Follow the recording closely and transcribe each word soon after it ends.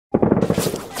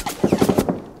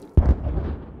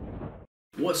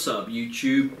What's up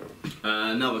YouTube?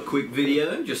 Another quick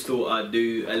video. Just thought I'd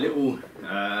do a little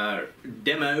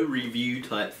demo review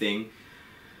type thing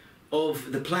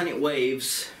of the Planet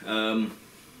Waves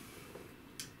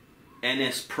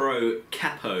NS Pro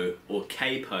Capo or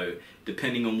Capo,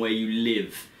 depending on where you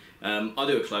live. I'll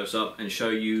do a close-up and show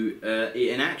you it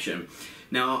in action.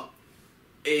 Now,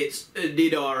 it's a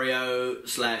Didario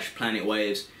 / Planet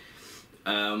Waves,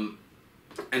 and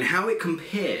how it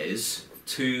compares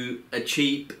to a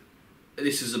cheap,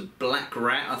 this is a Black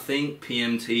Rat, I think,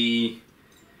 PMT,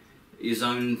 his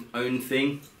own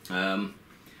thing,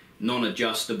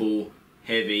 non-adjustable,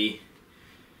 heavy,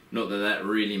 not that that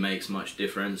really makes much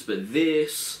difference, but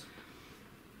this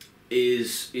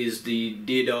is the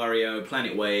Didario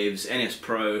Planet Waves NS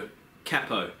Pro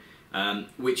Capo,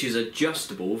 which is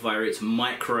adjustable via its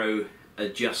micro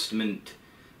adjustment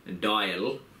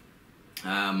dial,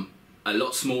 a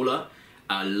lot smaller,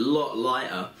 a lot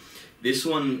lighter. This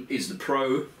one is the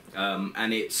Pro,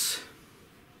 and it's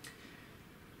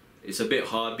a bit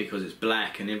hard because it's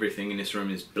black and everything in this room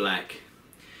is black.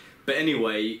 But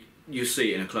anyway, you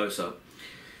see it in a close-up.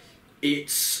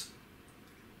 It's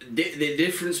the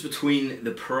difference between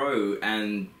the Pro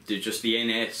and just the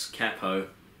NS Capo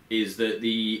is that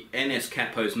the NS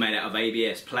Capo is made out of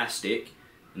ABS plastic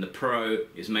and the Pro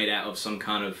is made out of some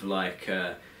kind of like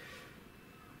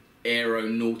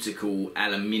aeronautical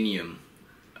aluminium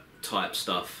type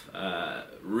stuff.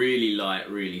 Really light,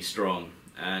 really strong,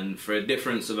 and for a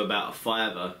difference of about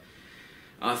 $5,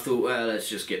 I thought, well, let's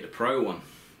just get the Pro one.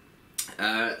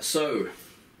 So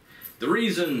the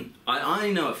reason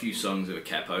I know a few songs of a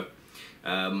Capo,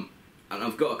 and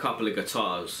I've got a couple of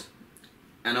guitars,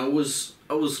 and I was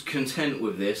content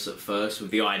with this at first,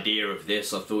 with the idea of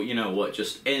this. I thought, you know what,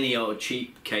 just any old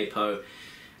cheap Capo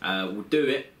will do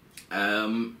it.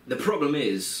 The problem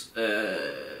is,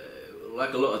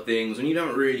 like a lot of things, when you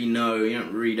don't really know, you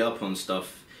don't read up on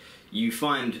stuff, you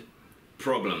find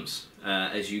problems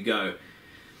as you go.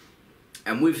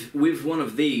 And with one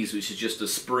of these, which is just a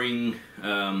spring,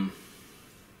 I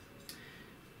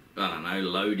don't know,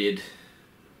 loaded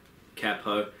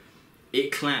Capo,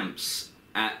 it clamps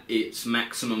at its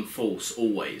maximum force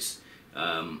always.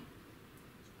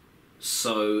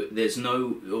 So there's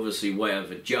no, obviously, way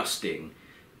of adjusting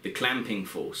the clamping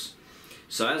force.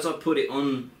 So as I put it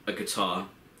on a guitar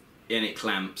and it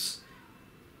clamps,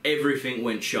 everything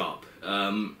went sharp,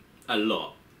 a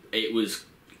lot. It was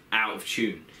out of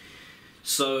tune.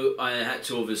 So I had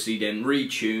to obviously then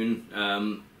retune,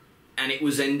 and it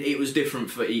was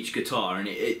different for each guitar, and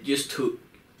it just took,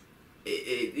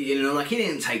 you know, like, it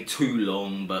didn't take too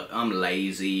long, but I'm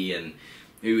lazy, and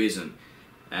who isn't?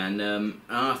 And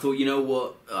I thought, you know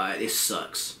what, this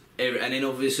sucks. And then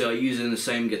obviously I use it in the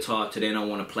same guitar to then I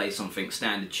want to play something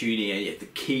standard tuning, and you have to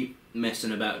keep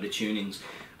messing about with the tunings.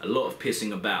 A lot of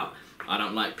pissing about. I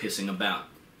don't like pissing about.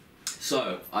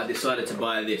 So I decided to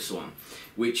buy this one,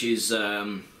 which is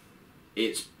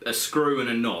it's a screw and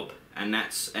a knob, and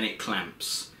it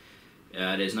clamps.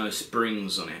 There's no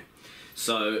springs on it.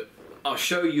 So I'll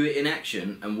show you it in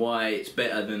action and why it's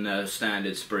better than a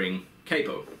standard spring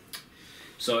Capo.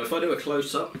 So if I do a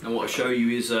close-up, and what I'll show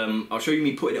you is, I'll show you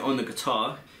me putting it on the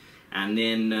guitar, and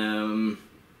then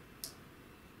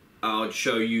I'll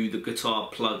show you the guitar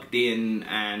plugged in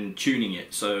and tuning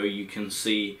it, so you can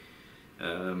see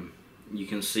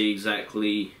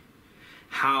exactly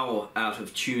how out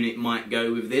of tune it might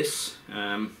go with this.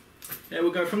 Yeah,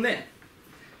 we'll go from there.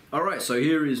 All right, so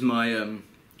here is my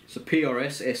it's a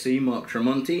PRS SE Mark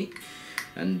Tremonti,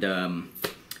 and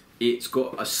it's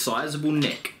got a sizable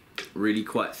neck. Really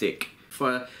quite thick.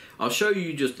 I'll show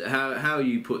you just how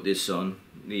you put this on.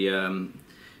 The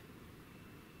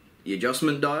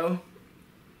adjustment dial,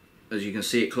 as you can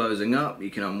see it closing up, you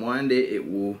can unwind it, it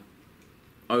will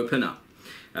open up.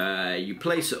 You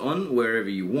place it on wherever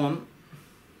you want,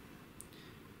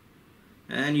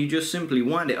 and you just simply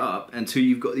wind it up until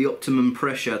you've got the optimum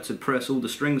pressure to press all the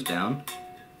strings down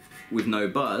with no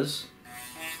buzz.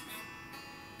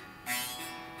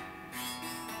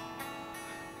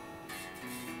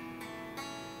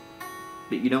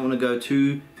 But you don't want to go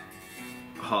too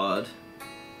hard,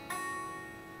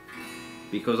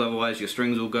 because otherwise your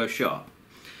strings will go sharp.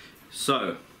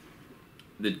 So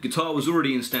the guitar was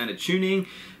already in standard tuning.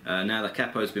 Now the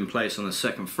Capo has been placed on the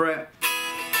 2nd fret.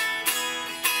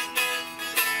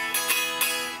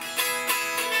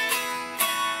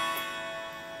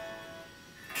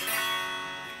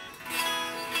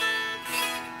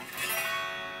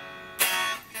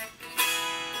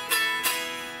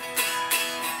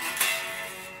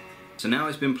 So now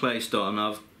it's been placed on.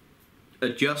 I've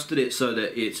adjusted it so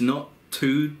that it's not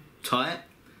too tight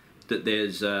that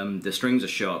there's the strings are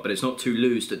sharp, but it's not too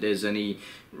loose that there's any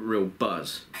real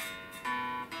buzz.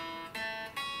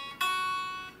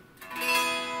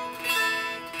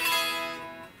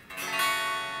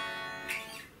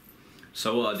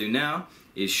 So what I'll do now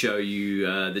is show you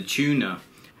the tuner.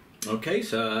 Okay,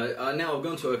 so now I've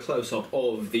gone to a close-up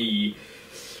of the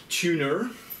tuner.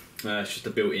 It's just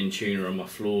a built-in tuner on my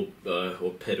floor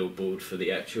or pedal board for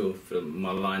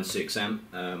my Line 6 amp.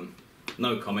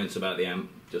 No comments about the amp,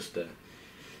 just it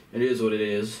is what it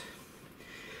is.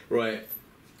 Right,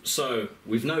 so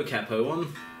with no capo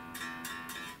on,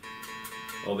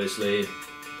 obviously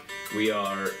we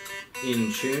are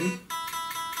in tune.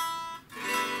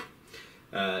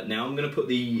 Now I'm going to put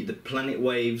the Planet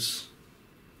Waves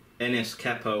NS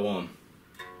capo on.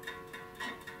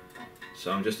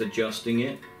 So I'm just adjusting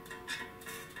it.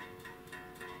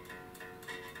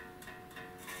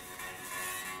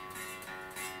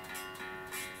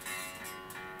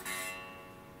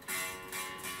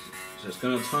 So it's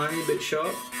gone a tiny bit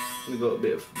sharp. We've got a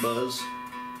bit of buzz,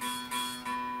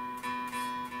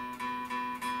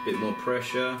 a bit more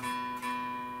pressure.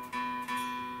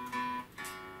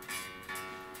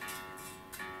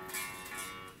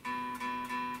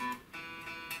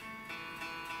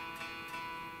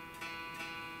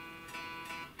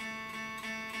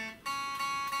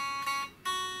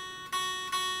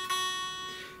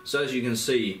 So as you can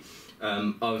see,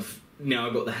 I've now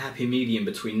got the happy medium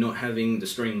between not having the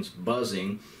strings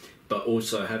buzzing, but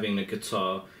also having the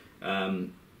guitar,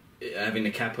 having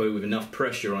the capo with enough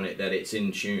pressure on it that it's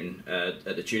in tune, at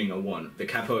the tuning I want. The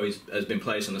capo has been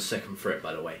placed on the 2nd fret,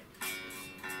 by the way.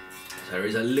 So there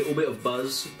is a little bit of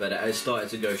buzz, but it has started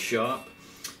to go sharp.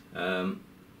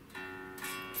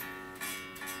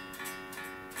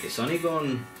 It's only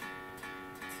gone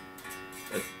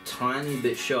a tiny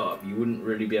bit sharp. You wouldn't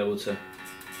really be able to.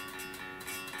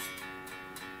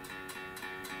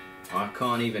 I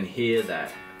can't even hear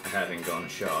that having gone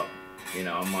sharp. You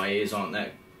know, my ears aren't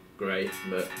that great,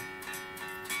 but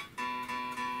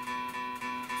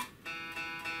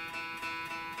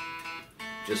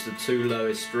just the 2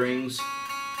 lowest strings.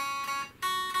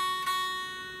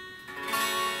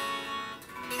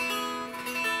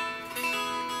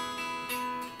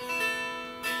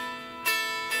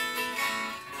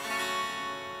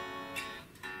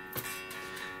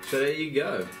 So there you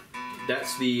go.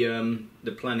 That's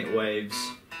the Planet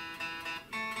Waves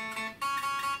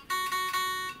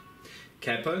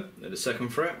capo at the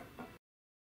 2nd fret.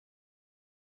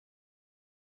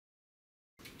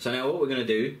 So now what we're going to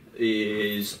do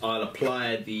is I'll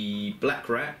apply the Black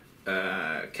Rat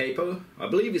capo. I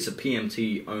believe it's a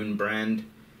PMT own brand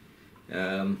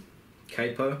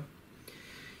capo,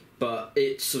 but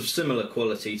it's of similar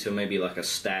quality to maybe like a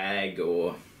Stag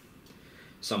or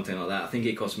something like that. I think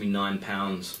it cost me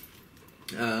 £9.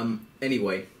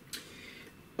 Anyway,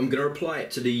 I'm going to apply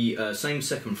it to the same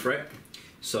 2nd fret,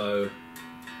 so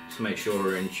let's make sure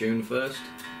we're in tune first.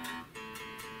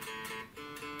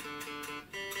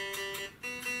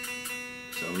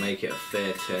 So I'll make it a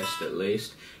fair test at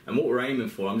least. And what we're aiming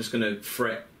for, I'm just going to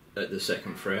fret at the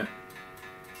 2nd fret.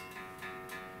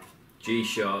 G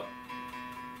sharp,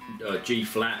 G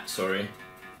flat, sorry,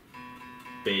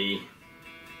 B,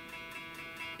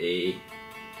 E,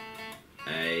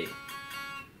 A,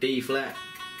 D flat,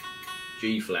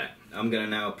 G flat. I'm going to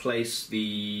now place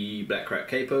the Black Rat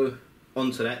capo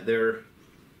onto that there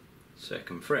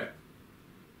 2nd fret.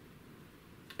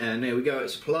 And there we go,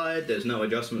 it's applied, there's no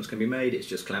adjustments can be made, it's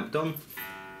just clamped on.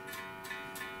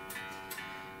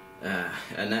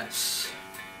 And that's...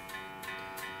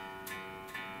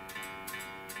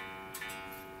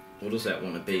 what does that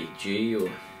want to be, G or...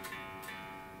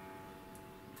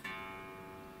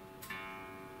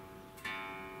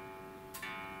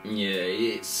 yeah,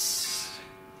 it's...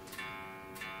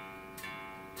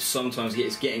 sometimes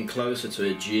it's getting closer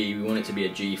to a G. We want it to be a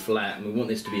G flat, and we want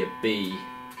this to be a B.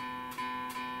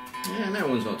 Yeah, and that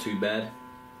one's not too bad.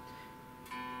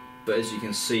 But as you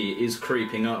can see, it is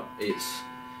creeping up. It's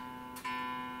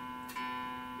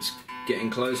getting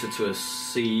closer to a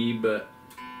C, but,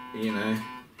 you know...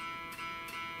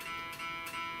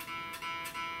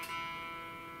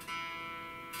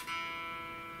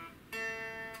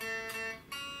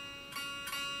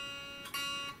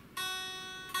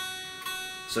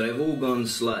 so they've all gone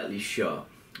slightly sharp.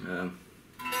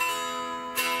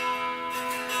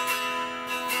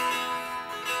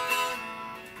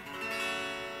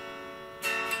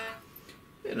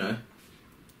 You know,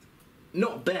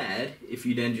 not bad if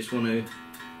you then just want to,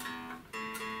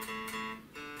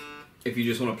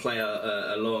 play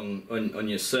along on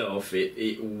yourself.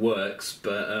 It works,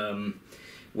 but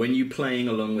when you're playing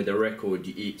along with the record,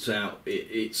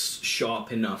 it's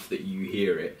sharp enough that you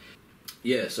hear it.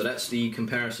 Yeah, so that's the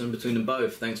comparison between them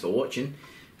both. Thanks for watching.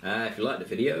 If you like the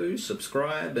video,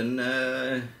 subscribe, and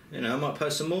I might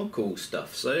post some more cool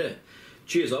stuff. So yeah,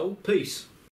 cheers, old, peace.